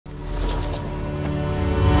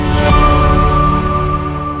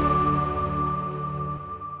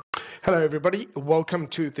Hello everybody, welcome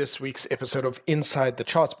to this week's episode of Inside the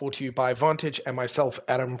Charts, brought to you by Vantage and myself,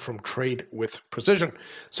 Adam from Trade with Precision.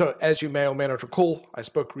 So as you may or may not recall, I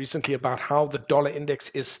spoke recently about how the dollar index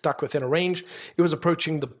is stuck within a range. It was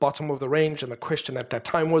approaching the bottom of the range, and the question at that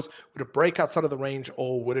time was, would it break outside of the range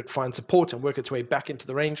or would it find support and work its way back into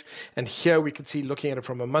the range? And here we can see, looking at it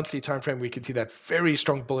from a monthly time frame, we can see that very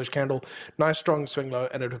strong bullish candle, nice strong swing low,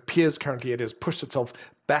 and it appears currently it has pushed itself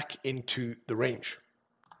back into the range.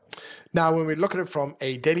 Now, when we look at it from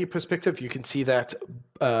a daily perspective, you can see that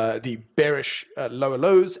the bearish lower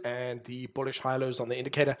lows and the bullish high lows on the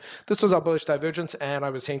indicator. This was our bullish divergence, and I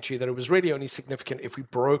was saying to you that it was really only significant if we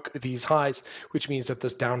broke these highs, which means that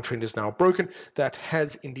this downtrend is now broken. That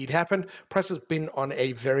has indeed happened. Price has been on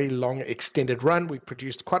a very long extended run. We've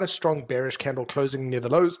produced quite a strong bearish candle closing near the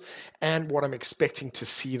lows, and what I'm expecting to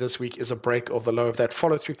see this week is a break of the low of that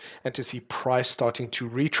follow through, and to see price starting to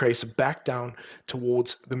retrace back down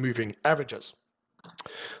towards the moving averages.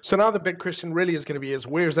 So now the big question really is going to be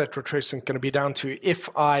where is that retracement going to be down to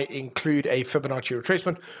if I include a Fibonacci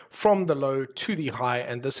retracement from the low to the high,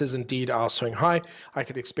 and this is indeed our swing high. I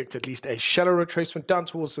could expect at least a shallow retracement down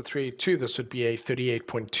towards the 382. This would be a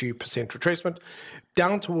 38.2% retracement.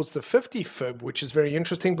 Down towards the 50 fib, which is very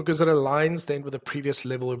interesting because it aligns then with the previous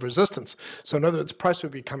level of resistance. So in other words, price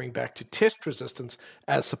would be coming back to test resistance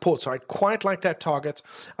as support. So I quite like that target.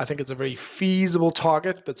 I think it's a very feasible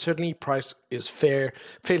target, but certainly price is fairly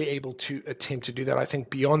able to attempt to do that. I think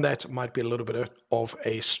beyond that might be a little bit of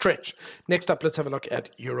a stretch. Next up, let's have a look at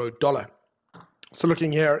euro dollar. So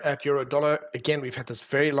looking here at euro dollar, again, we've had this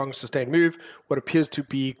very long sustained move, what appears to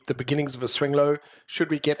be the beginnings of a swing low. Should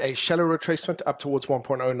we get a shallow retracement up towards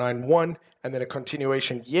 1.091 and then a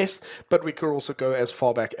continuation? Yes, but we could also go as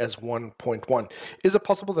far back as 1.1. Is it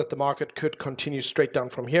possible that the market could continue straight down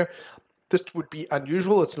from here? This would be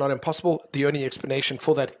unusual. It's not impossible. The only explanation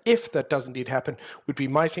for that, if that does indeed happen, would be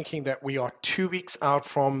my thinking that we are 2 weeks out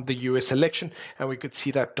from the US election, and we could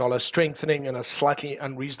see that dollar strengthening in a slightly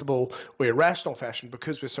unreasonable or irrational fashion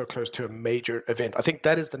because we're so close to a major event. I think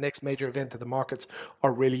that is the next major event that the markets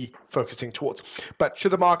are really focusing towards. But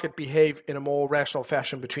should the market behave in a more rational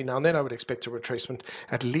fashion between now and then, I would expect a retracement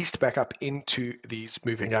at least back up into these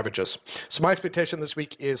moving averages. So my expectation this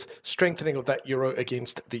week is strengthening of that euro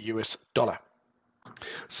against the US dollar.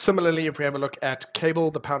 Similarly, if we have a look at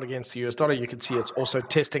cable, the pound against the US dollar, you can see it's also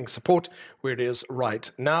testing support where it is right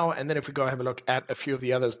now. And then if we go have a look at a few of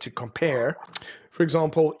the others to compare, for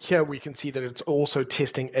example, here we can see that it's also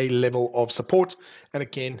testing a level of support, and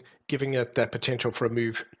again, giving it that potential for a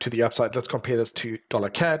move to the upside. Let's compare this to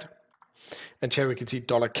dollar CAD. And here we can see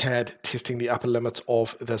dollar CAD testing the upper limits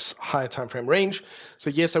of this higher time frame range.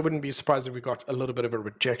 So yes, I wouldn't be surprised if we got a little bit of a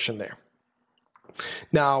rejection there.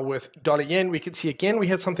 Now with dollar yen, we can see again we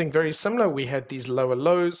had something very similar. We had these lower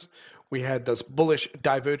lows. We had this bullish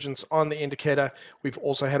divergence on the indicator. We've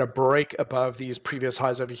also had a break above these previous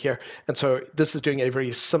highs over here. And so this is doing a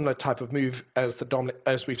very similar type of move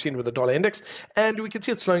as we've seen with the dollar index. And we can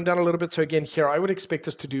see it slowing down a little bit. So again, here I would expect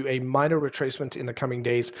us to do a minor retracement in the coming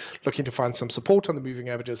days, looking to find some support on the moving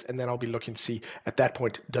averages. And then I'll be looking to see at that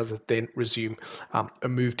point, does it then resume a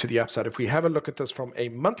move to the upside? If we have a look at this from a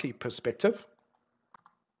monthly perspective,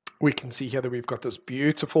 we can see here that we've got this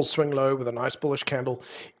beautiful swing low with a nice bullish candle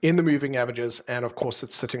in the moving averages, and of course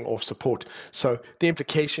it's sitting off support. So the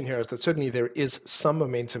implication here is that certainly there is some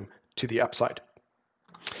momentum to the upside.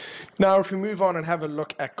 Now, if we move on and have a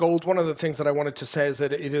look at gold, one of the things that I wanted to say is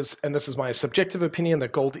that it is, and this is my subjective opinion,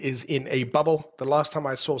 that gold is in a bubble. The last time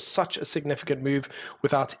I saw such a significant move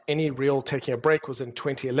without any real taking a break was in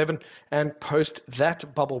 2011, and post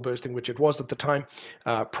that bubble bursting, which it was at the time,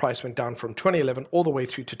 price went down from 2011 all the way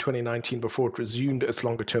through to 2019 before it resumed its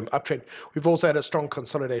longer term uptrend. We've also had a strong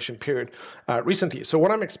consolidation period recently. So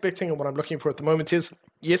what I'm expecting and what I'm looking for at the moment is,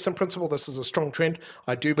 yes, in principle, this is a strong trend.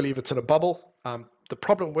 I do believe it's in a bubble. The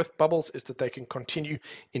problem with bubbles is that they can continue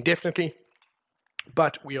indefinitely,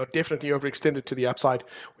 but we are definitely overextended to the upside.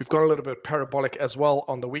 We've got a little bit parabolic as well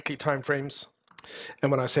on the weekly timeframes. And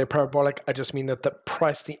when I say parabolic, I just mean that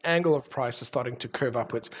the angle of price is starting to curve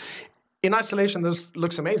upwards. In isolation, this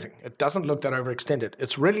looks amazing. It doesn't look that overextended.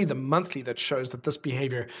 It's really the monthly that shows that this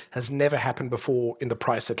behavior has never happened before in the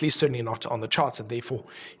price, at least certainly not on the charts, and therefore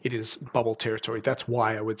it is bubble territory. That's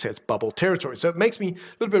why I would say it's bubble territory. So it makes me a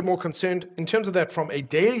little bit more concerned. In terms of that from a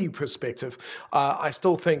daily perspective, I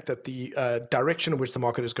still think that the direction in which the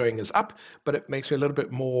market is going is up, but it makes me a little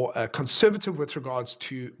bit more conservative with regards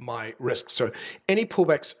to my risks. So any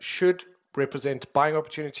pullbacks should represent buying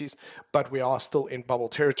opportunities, but we are still in bubble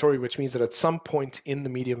territory, which means that at some point in the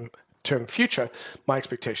medium term future, my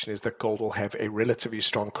expectation is that gold will have a relatively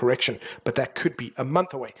strong correction, but that could be a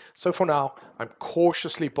month away. So for now, I'm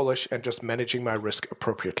cautiously bullish and just managing my risk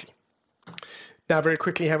appropriately. Now, very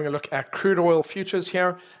quickly, having a look at crude oil futures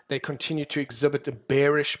here. They continue to exhibit the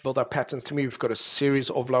bearish build-up patterns to me. We've got a series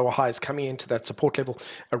of lower highs coming into that support level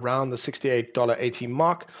around the $68.80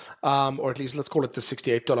 mark, or at least let's call it the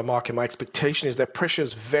 $68 mark. And my expectation is that pressure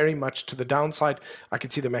is very much to the downside. I can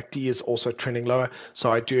see the MACD is also trending lower.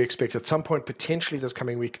 So I do expect at some point, potentially this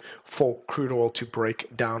coming week, for crude oil to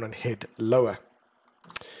break down and head lower.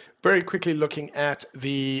 Very quickly looking at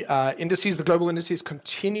the indices, the global indices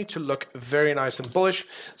continue to look very nice and bullish.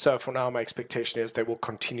 So for now, my expectation is they will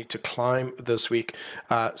continue to climb this week.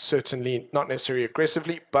 Certainly not necessarily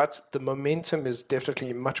aggressively, but the momentum is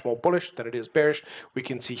definitely much more bullish than it is bearish. We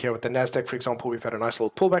can see here with the NASDAQ, for example, we've had a nice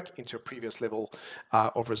little pullback into a previous level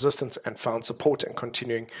of resistance and found support and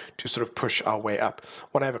continuing to sort of push our way up. I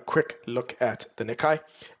want to have a quick look at the Nikkei.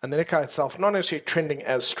 And the Nikkei itself, not necessarily trending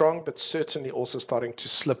as strong, but certainly also starting to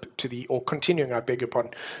slip to the, or continuing, I beg your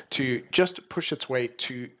pardon, to just push its way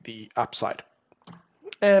to the upside.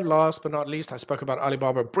 And last but not least, I spoke about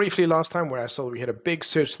Alibaba briefly last time, where I saw we had a big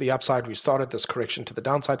surge to the upside. We started this correction to the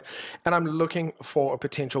downside, and I'm looking for a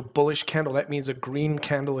potential bullish candle. That means a green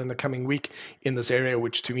candle in the coming week in this area,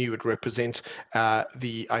 which to me would represent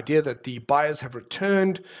the idea that the buyers have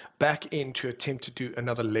returned back in to attempt to do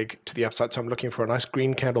another leg to the upside. So I'm looking for a nice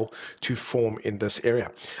green candle to form in this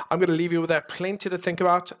area. I'm going to leave you with that. Plenty to think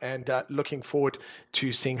about, and looking forward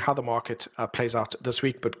to seeing how the market plays out this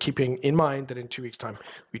week, but keeping in mind that in 2 weeks' time,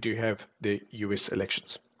 we do have the US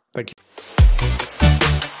elections. Thank you.